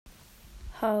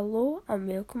Hello and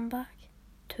welcome back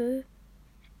to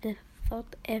the third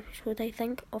episode, I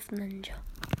think, of Ninja.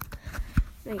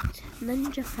 Right,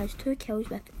 Ninja has 2 kills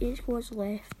with 8 squads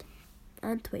left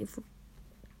and 24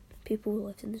 people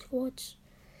left in the squads.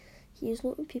 He is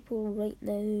looking people right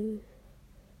now.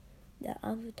 The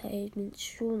advertisement's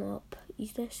showing up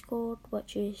his Discord,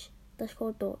 which is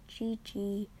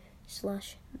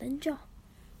discord.gg/ninja.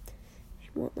 If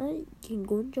you want that, you can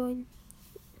go and join.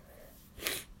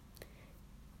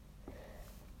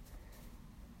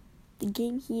 The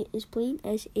game he is playing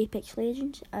is Apex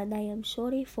Legends, and I am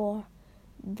sorry for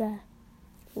the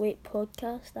late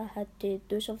podcast. I had to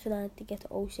do something, I had to get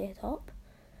it all set up,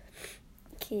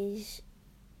 because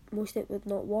most of it would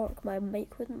not work. My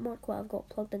mic wouldn't work, what I've got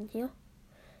plugged in here.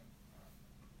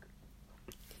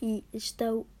 He is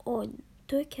still on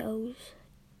 2 kills,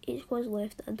 8 squads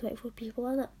left and 24 people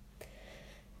in it.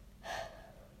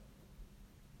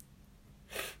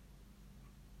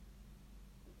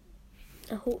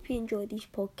 I hope you enjoy these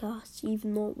podcasts,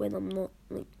 even though when I'm not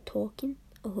talking.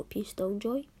 I hope you still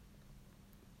enjoy.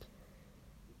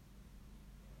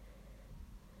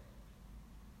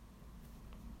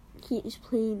 He is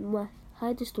playing with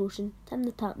High Distortion, Tim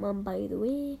the Tapman, by the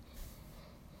way,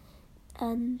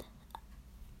 and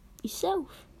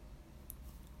himself.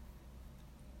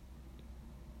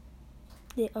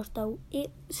 There are still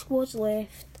 8 squads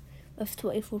left with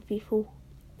 24 people,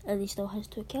 and he still has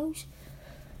 2 kills.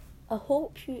 I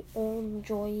hope you all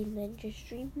enjoy Ninja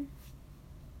streaming.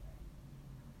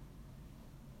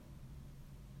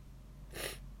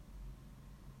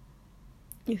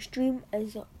 His stream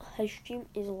is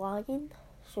lagging,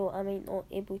 so I might not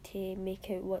able to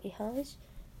make out what he has.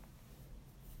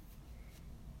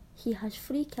 He has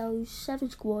 3 kills, 7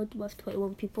 squad with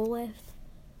 21 people left.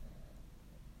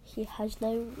 He has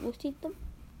now looted them.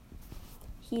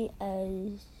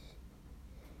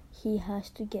 He has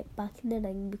to get back in the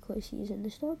ring because he is in the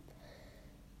storm.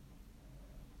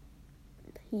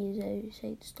 He is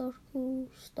outside the circle,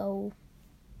 still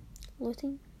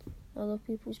looting other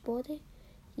people's body.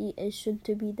 He is soon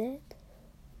to be dead,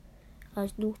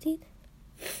 as noted.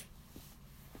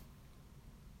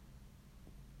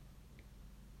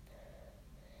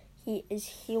 He is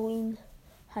healing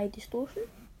High Distortion.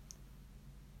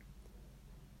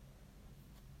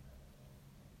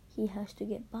 He has to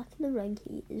get back in the ring.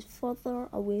 He is further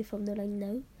away from the ring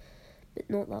now, but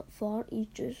not that far. He's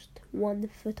just 1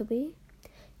 foot away.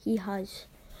 He has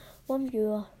 1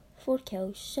 viewer, 4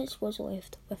 kills, 6 squads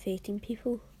left with 18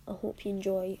 people. I hope you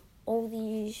enjoy all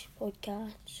these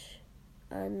podcasts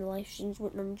and live streams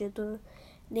what Ninja do.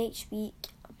 Next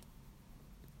week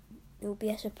there will be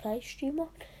a surprise streamer.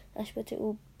 That's what it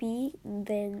will be. And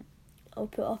then I'll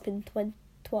put up in Twitter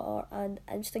and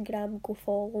Instagram. Go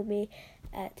follow me.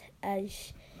 It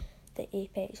is the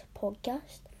Apex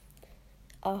Podcast.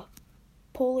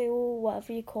 Polio,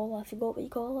 whatever you call it. I forgot what you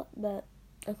call it, but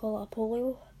I call it a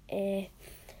polio.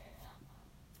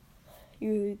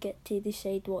 You get to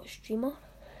decide what streamer.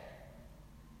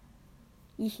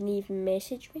 You can even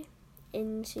message me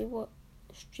and say what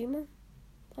streamer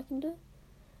I can do.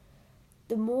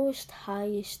 The most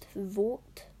highest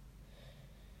vote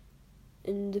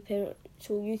in the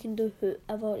so you can do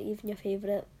whoever, even your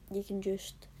favourite. You can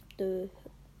just do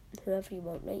whoever you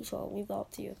want, right? So I'll leave that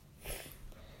up to you.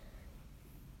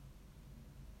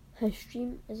 His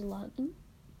stream is lagging.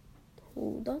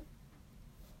 Hold on.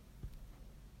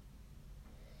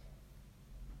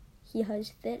 He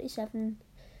has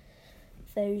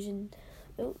 37,000.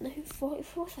 Oh, now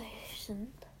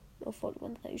 44,000 or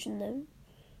 41,000 now.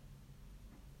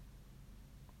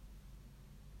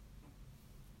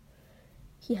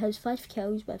 He has 5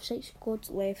 kills with 6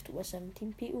 squads left with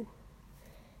 17 people.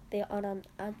 There are an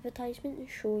advertisement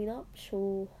showing up,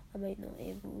 so I might not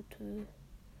be able to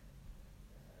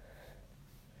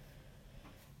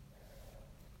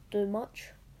do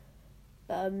much,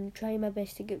 but I'm trying my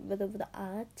best to get rid of the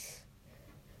ads.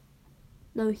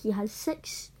 Now he has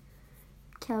 6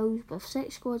 kills with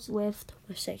 6 squads left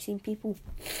with 16 people.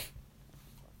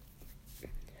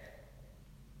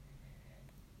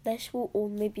 This will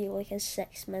only be like a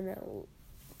 6-minute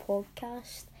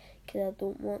podcast, because I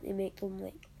don't want to make them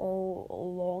all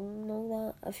long and all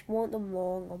that. If you want them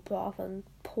long, I'll put up on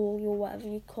polio, whatever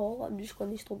you call it. I'm just going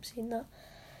to stop saying that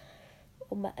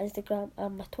on my Instagram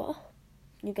and my Twitter.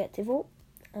 You get to vote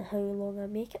on how long I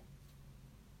make it.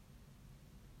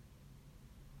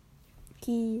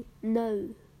 He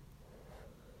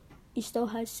still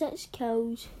has 6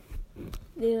 kills.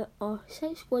 There are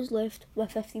 6 squads left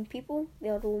with 15 people.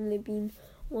 There have only been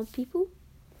 1 people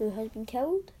who has been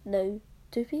killed. Now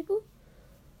 2 people.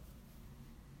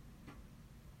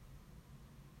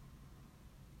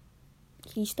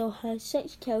 He still has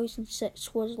 6 kills and 6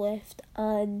 squads left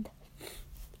and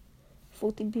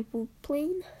 14 people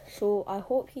playing. So I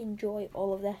hope you enjoy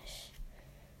all of this.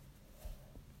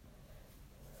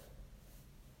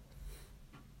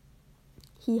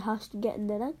 He has to get in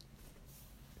the ring.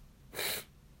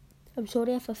 I'm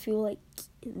sorry if I feel like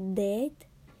dead.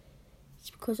 It's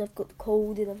because I've got the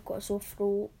cold and I've got a sore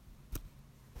throat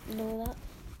and all that.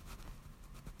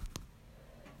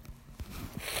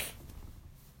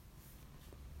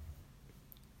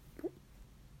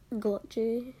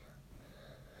 Glitchy.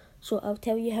 So I'll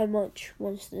tell you how much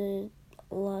once the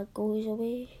lag goes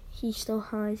away. He still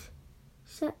has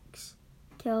 6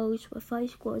 kills with 5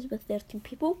 squads with 13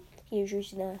 people. He was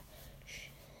using a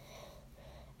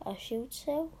shield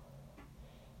cell.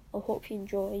 I hope you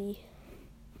enjoy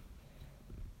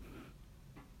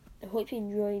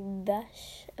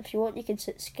this. If you want, you can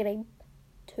subscribe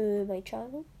to my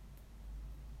channel.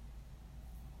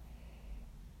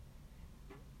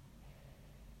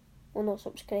 Well, not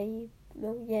subscribe.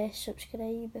 Well, yes,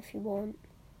 subscribe if you want.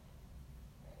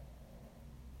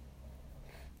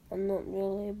 I'm not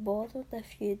really bothered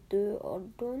if you do or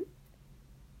don't.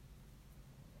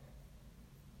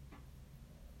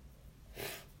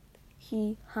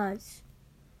 He has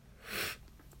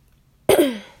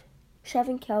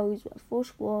 7 kills with 4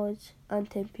 squads and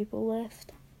 10 people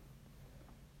left.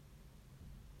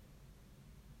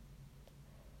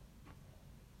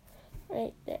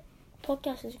 Right, the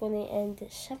podcast is going to end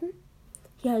at 7.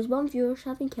 He has 1 viewer,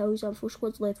 7 kills and 4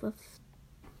 squads left with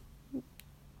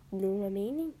no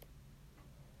remaining.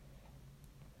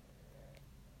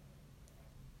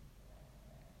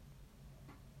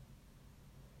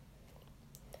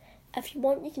 If you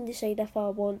want, you can decide if I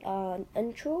want an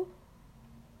intro.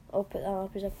 I'll put that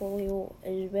up as a folio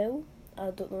as well.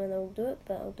 I don't know when I'll do it,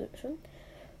 but I'll do it soon.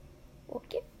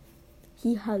 Okay.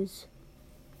 He has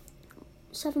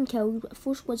 7 kills,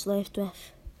 4 squads left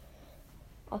with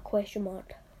a question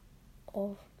mark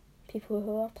of people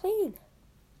who are playing.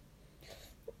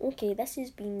 Okay, this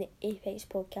has been the Apex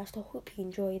podcast. I hope you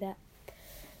enjoyed it.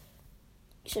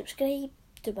 Subscribe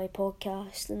to my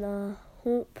podcast and I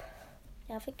hope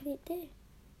you have a great day.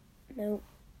 No,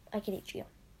 a great year.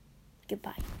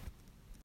 Goodbye.